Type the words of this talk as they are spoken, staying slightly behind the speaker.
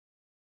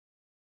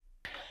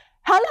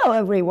Hello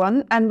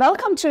everyone and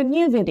welcome to a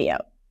new video.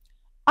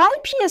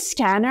 IP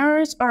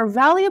scanners are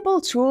valuable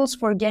tools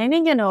for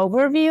gaining an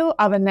overview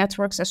of a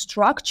network's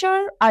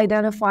structure,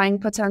 identifying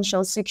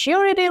potential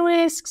security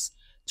risks,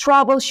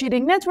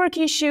 troubleshooting network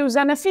issues,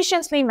 and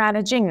efficiently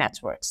managing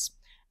networks.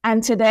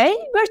 And today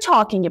we're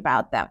talking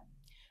about them.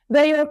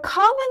 They are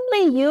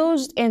commonly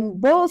used in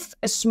both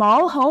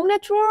small home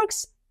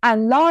networks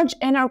and large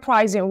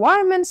enterprise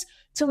environments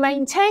to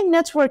maintain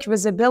network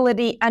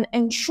visibility and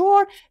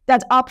ensure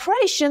that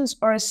operations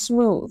are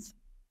smooth.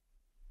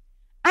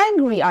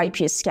 Angry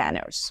IP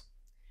scanners.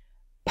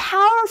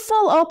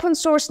 Powerful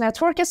open-source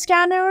network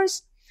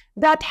scanners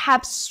that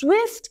have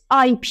swift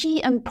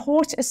IP and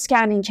port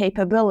scanning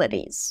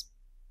capabilities.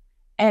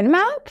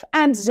 Nmap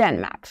and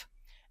ZenMap,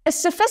 a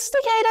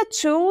sophisticated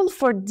tool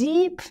for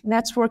deep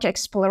network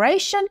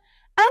exploration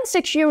and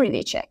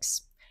security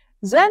checks.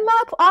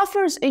 ZenMap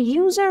offers a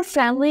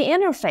user-friendly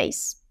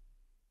interface.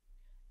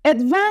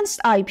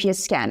 Advanced IP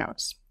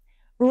scanners.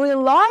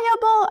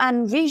 Reliable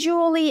and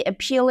visually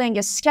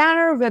appealing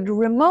scanner with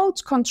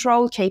remote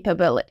control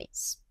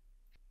capabilities.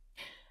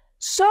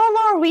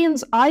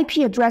 SolarWinds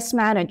IP Address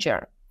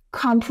Manager.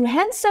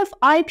 Comprehensive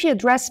IP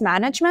address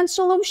management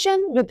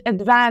solution with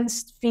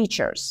advanced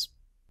features.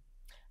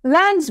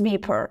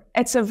 LandsViper.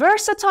 It's a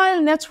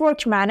versatile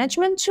network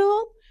management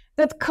tool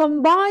that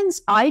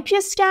combines IP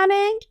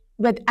scanning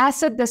with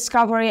asset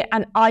discovery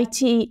and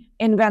IT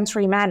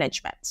inventory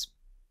management.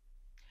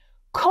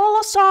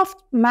 Colosoft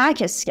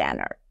MAC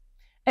Scanner,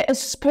 a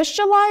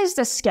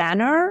specialized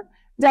scanner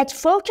that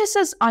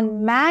focuses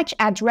on MAC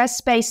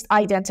address-based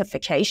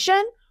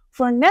identification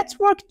for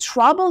network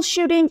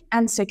troubleshooting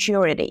and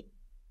security.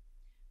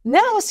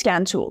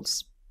 NeoScan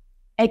Tools,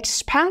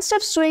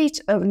 expansive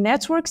suite of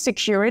network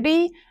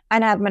security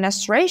and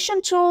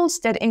administration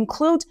tools that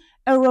include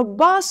a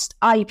robust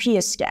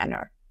IP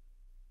scanner.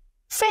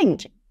 Fing,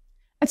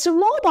 it's a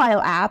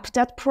mobile app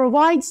that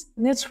provides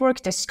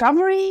network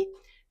discovery,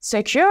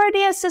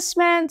 security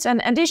assessment,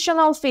 and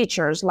additional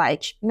features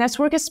like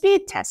network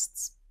speed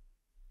tests.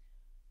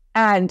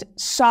 And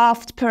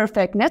Soft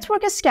Perfect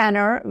Network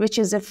Scanner, which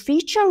is a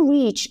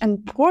feature-rich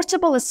and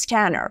portable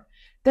scanner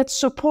that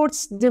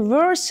supports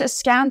diverse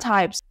scan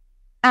types.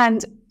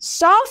 And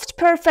Soft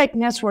Perfect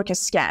Network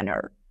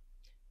Scanner,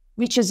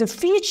 which is a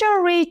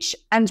feature-rich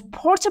and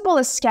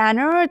portable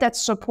scanner that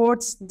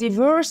supports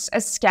diverse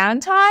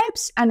scan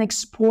types and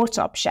export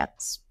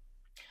options.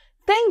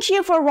 Thank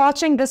you for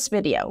watching this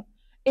video.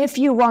 If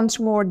you want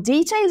more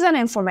details and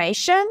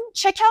information,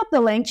 check out the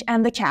link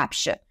and the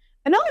caption.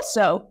 And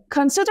also,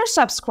 consider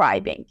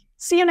subscribing.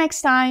 See you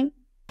next time.